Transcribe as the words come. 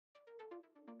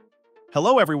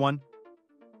Hello everyone!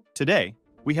 Today,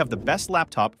 we have the best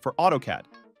laptop for AutoCAD,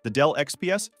 the Dell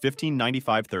XPS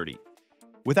 159530.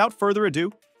 Without further ado,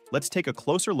 let's take a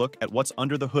closer look at what's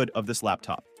under the hood of this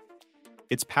laptop.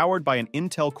 It's powered by an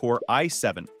Intel Core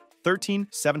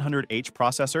i7-13700H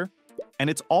processor, and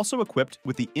it's also equipped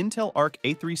with the Intel Arc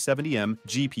A370M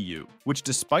GPU, which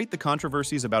despite the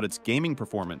controversies about its gaming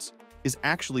performance, is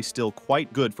actually still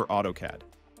quite good for AutoCAD.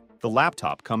 The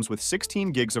laptop comes with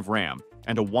 16 gigs of RAM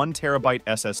and a 1TB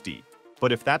SSD.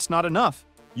 But if that's not enough,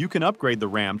 you can upgrade the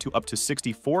RAM to up to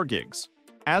 64 gigs.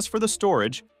 As for the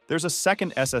storage, there's a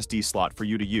second SSD slot for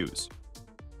you to use.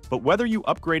 But whether you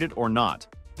upgrade it or not,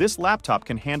 this laptop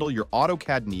can handle your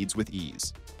AutoCAD needs with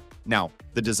ease. Now,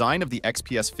 the design of the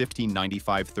XPS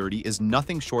 159530 is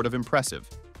nothing short of impressive.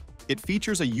 It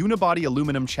features a unibody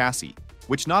aluminum chassis,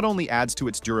 which not only adds to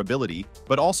its durability,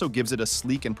 but also gives it a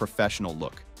sleek and professional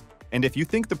look. And if you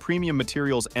think the premium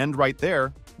materials end right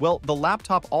there, well, the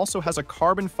laptop also has a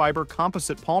carbon fiber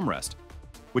composite palm rest,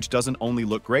 which doesn't only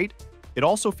look great, it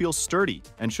also feels sturdy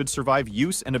and should survive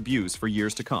use and abuse for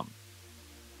years to come.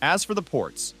 As for the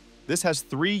ports, this has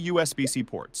 3 USB-C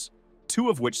ports, 2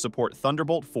 of which support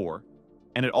Thunderbolt 4,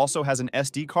 and it also has an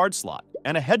SD card slot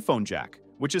and a headphone jack,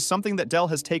 which is something that Dell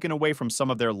has taken away from some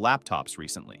of their laptops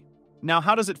recently. Now,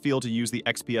 how does it feel to use the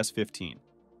XPS 15?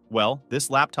 Well, this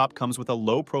laptop comes with a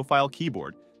low-profile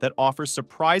keyboard that offers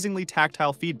surprisingly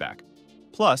tactile feedback.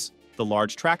 Plus, the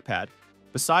large trackpad,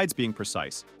 besides being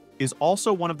precise, is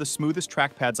also one of the smoothest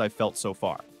trackpads I've felt so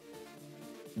far.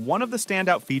 One of the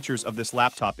standout features of this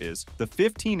laptop is the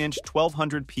 15-inch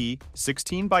 1200p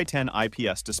 16x10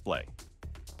 IPS display.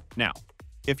 Now,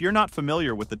 if you're not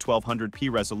familiar with the 1200p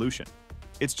resolution,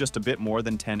 it's just a bit more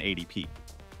than 1080p.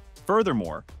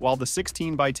 Furthermore, while the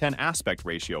 16x10 aspect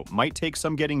ratio might take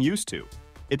some getting used to,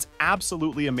 it's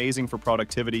absolutely amazing for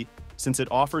productivity since it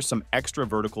offers some extra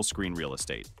vertical screen real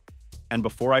estate. And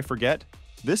before I forget,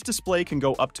 this display can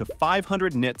go up to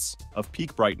 500 nits of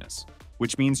peak brightness,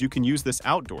 which means you can use this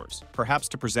outdoors, perhaps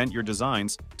to present your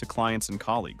designs to clients and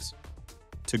colleagues.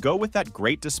 To go with that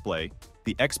great display,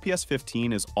 the XPS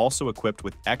 15 is also equipped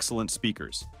with excellent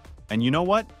speakers. And you know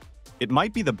what? It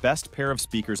might be the best pair of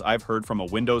speakers I've heard from a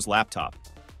Windows laptop.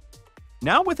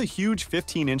 Now with a huge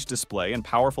 15-inch display and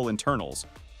powerful internals,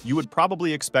 you would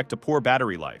probably expect a poor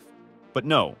battery life. But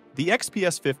no, the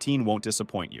XPS 15 won't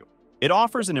disappoint you. It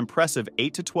offers an impressive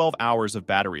 8 to 12 hours of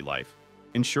battery life,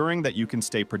 ensuring that you can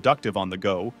stay productive on the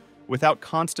go without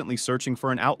constantly searching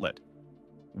for an outlet,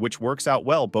 which works out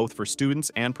well both for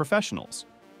students and professionals.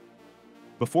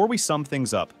 Before we sum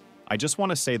things up, I just want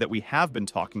to say that we have been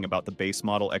talking about the base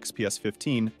model XPS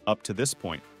 15 up to this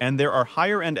point, and there are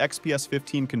higher-end XPS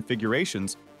 15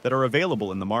 configurations that are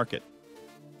available in the market.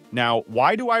 Now,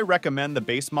 why do I recommend the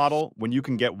base model when you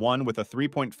can get one with a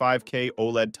 3.5K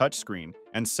OLED touchscreen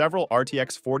and several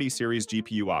RTX 40 series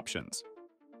GPU options?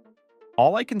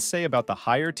 All I can say about the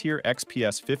higher-tier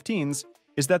XPS 15s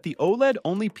is that the OLED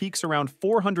only peaks around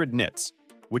 400 nits,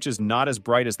 which is not as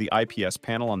bright as the IPS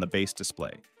panel on the base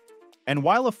display. And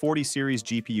while a 40 series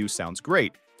GPU sounds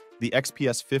great, the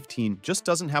XPS 15 just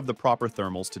doesn't have the proper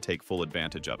thermals to take full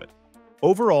advantage of it.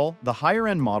 Overall, the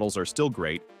higher-end models are still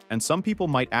great, and some people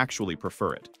might actually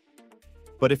prefer it.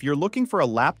 But if you're looking for a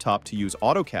laptop to use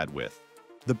AutoCAD with,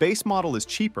 the base model is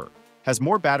cheaper, has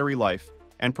more battery life,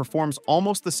 and performs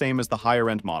almost the same as the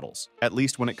higher-end models, at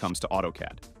least when it comes to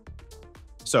AutoCAD.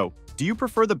 So, do you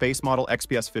prefer the base model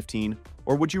XPS 15,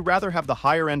 or would you rather have the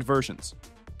higher-end versions?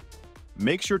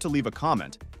 Make sure to leave a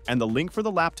comment, and the link for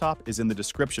the laptop is in the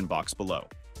description box below.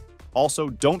 Also,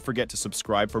 don't forget to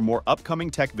subscribe for more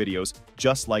upcoming tech videos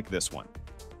just like this one.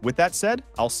 With that said,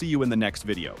 I'll see you in the next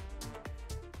video.